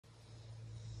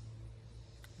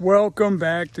Welcome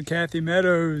back to Kathy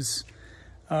Meadows.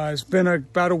 It's been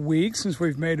about a week since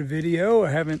we've made a video. I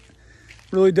haven't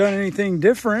really done anything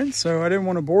different, so I didn't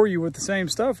want to bore you with the same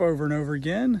stuff over and over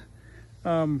again.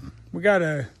 We got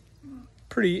a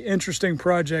pretty interesting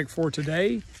project for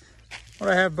today.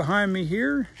 What I have behind me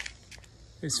here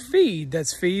is feed.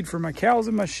 That's feed for my cows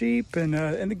and my sheep and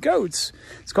the goats.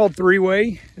 It's called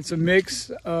Three-Way. It's a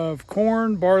mix of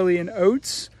corn, barley, and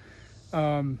oats.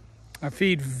 I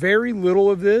feed very little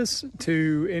of this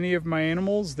to any of my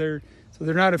animals. They're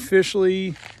not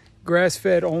officially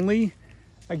grass-fed only.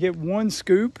 I get one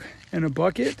scoop in a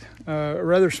bucket, a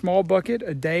rather small bucket,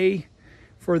 a day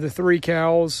for the 3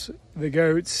 cows, the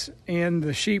goats, and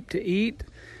the sheep to eat.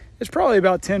 It's probably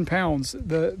about 10 pounds.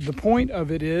 The point of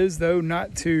it is, though,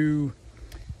 not to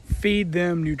feed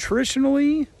them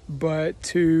nutritionally, but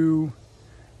to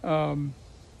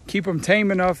keep them tame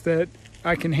enough that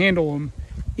I can handle them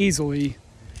easily.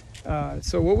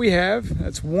 So what we have,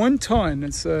 that's 1 ton.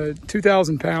 It's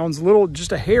 2,000 pounds,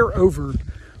 just a hair over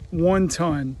 1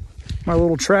 ton. My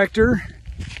little tractor,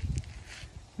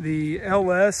 the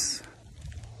LS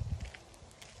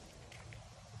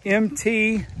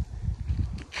MT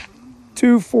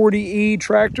 240E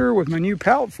tractor with my new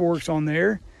pallet forks on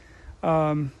there.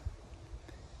 I'm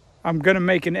going to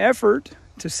make an effort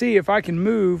to see if I can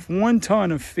move 1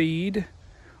 ton of feed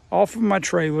off of my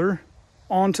trailer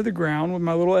onto the ground with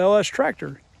my little LS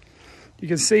tractor. You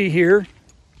can see here,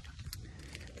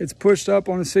 it's pushed up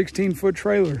on a 16-foot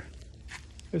trailer.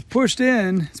 It's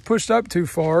pushed up too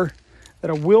far that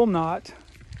I will not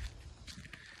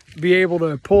be able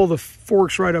to pull the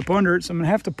forks right up under it, so I'm gonna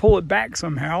have to pull it back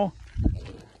somehow.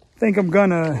 I think I'm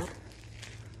gonna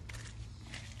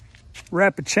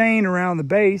wrap a chain around the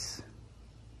base,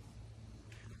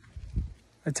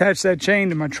 attach that chain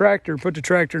to my tractor, put the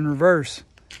tractor in reverse,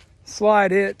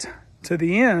 slide it to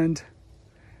the end,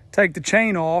 take the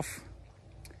chain off,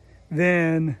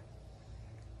 then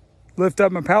lift up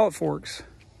my pallet forks.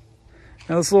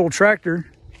 Now this little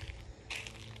tractor,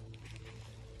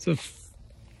 it's a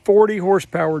 40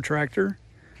 horsepower tractor.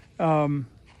 The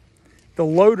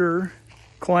loader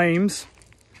claims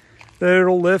that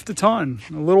it'll lift a ton,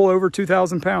 a little over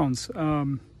 2,000 pounds.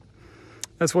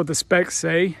 That's what the specs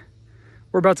say.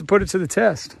 We're about to put it to the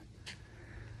test.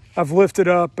 I've lifted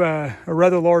up a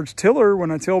rather large tiller when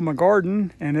I tilled my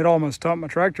garden, and it almost topped my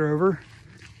tractor over.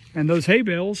 And those hay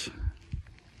bales,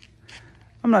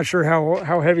 I'm not sure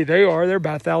how heavy they are. They're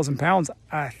about 1,000 pounds,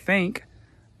 I think.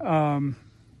 And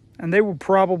they will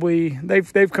probably,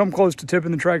 they've come close to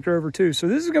tipping the tractor over too. So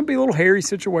this is going to be a little hairy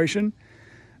situation.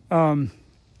 We're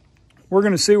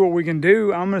going to see what we can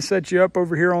do. I'm going to set you up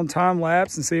over here on time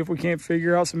lapse and see if we can't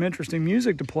figure out some interesting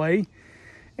music to play.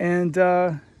 And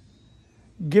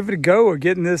give it a go of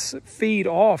getting this feed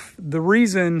off. The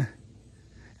reason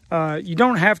you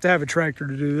don't have to have a tractor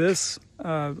to do this.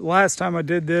 Last time I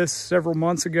did this several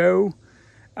months ago,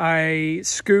 I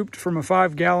scooped from a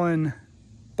 5-gallon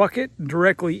bucket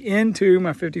directly into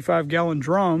my 55-gallon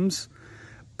drums,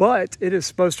 but it is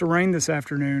supposed to rain this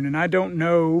afternoon, and I don't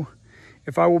know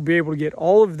if I will be able to get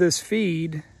all of this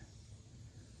feed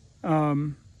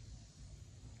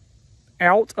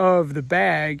out of the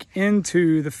bag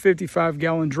into the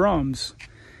 55-gallon drums.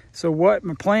 So what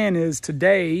my plan is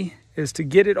today is to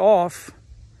get it off,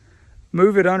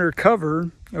 move it under cover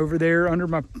over there under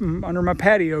my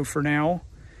patio for now,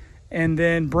 and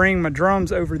then bring my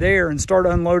drums over there and start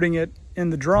unloading it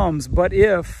in the drums. But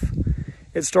if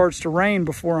it starts to rain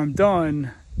before I'm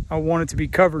done, I want it to be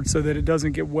covered so that it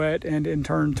doesn't get wet and in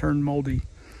turn turn moldy.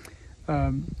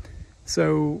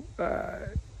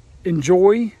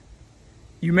 Enjoy.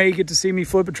 You may get to see me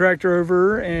flip a tractor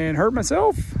over and hurt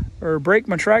myself or break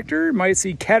my tractor. You might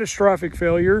see catastrophic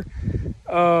failure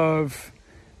of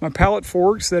my pallet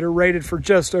forks that are rated for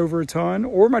just over a ton,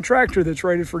 or my tractor that's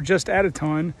rated for just at a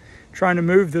ton, trying to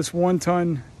move this 1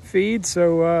 ton feed.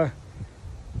 So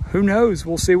who knows?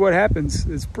 We'll see what happens.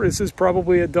 This is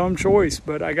probably a dumb choice,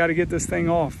 but I got to get this thing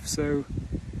off. So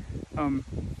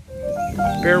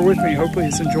bear with me. Hopefully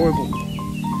it's enjoyable.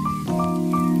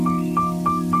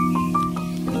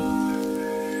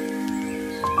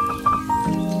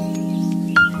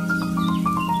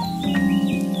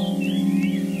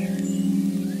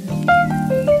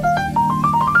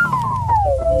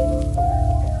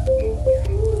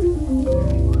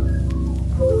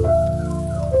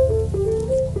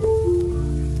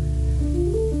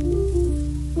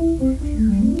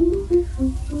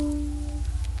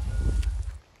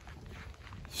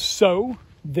 So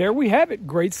there we have it.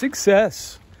 Great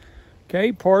success.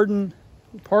 Okay, pardon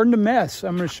the mess.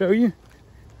 I'm going to show you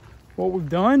what we've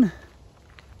done.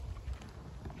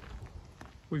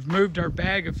 We've moved our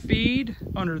bag of feed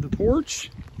under the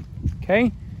porch.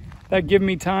 Okay, that gave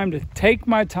me time to take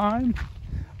my time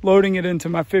loading it into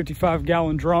my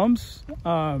 55-gallon drums.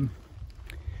 Our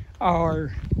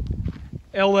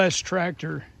LS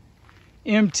tractor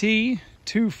MT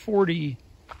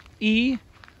 240E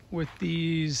with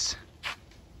these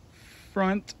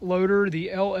front loader, the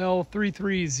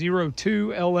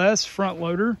LL3302 LS front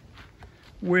loader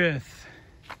with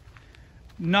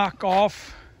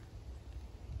knockoff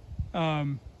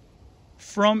from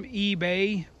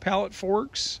eBay pallet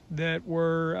forks that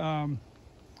were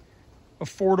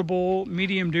affordable,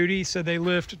 medium duty, so they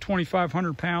lift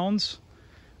 2,500 pounds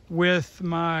with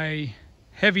my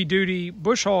heavy duty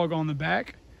bush hog on the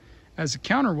back as a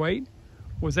counterweight.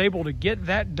 Was able to get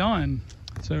that done.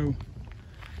 So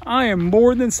I am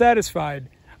more than satisfied.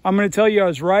 I'm going to tell you, I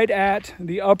was right at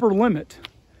the upper limit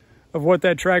of what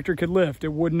that tractor could lift.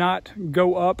 It would not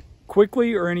go up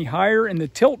quickly or any higher, and the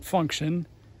tilt function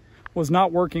was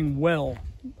not working well.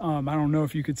 I don't know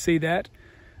if you could see that.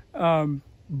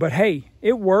 But hey,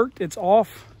 it worked. It's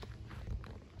off.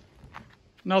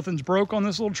 Nothing's broke on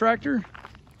this little tractor.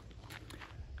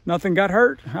 Nothing got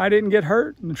hurt. I didn't get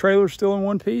hurt. And the trailer's still in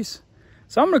one piece.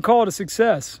 So I'm going to call it a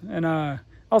success. And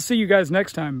I'll see you guys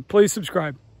next time. Please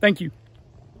subscribe. Thank you.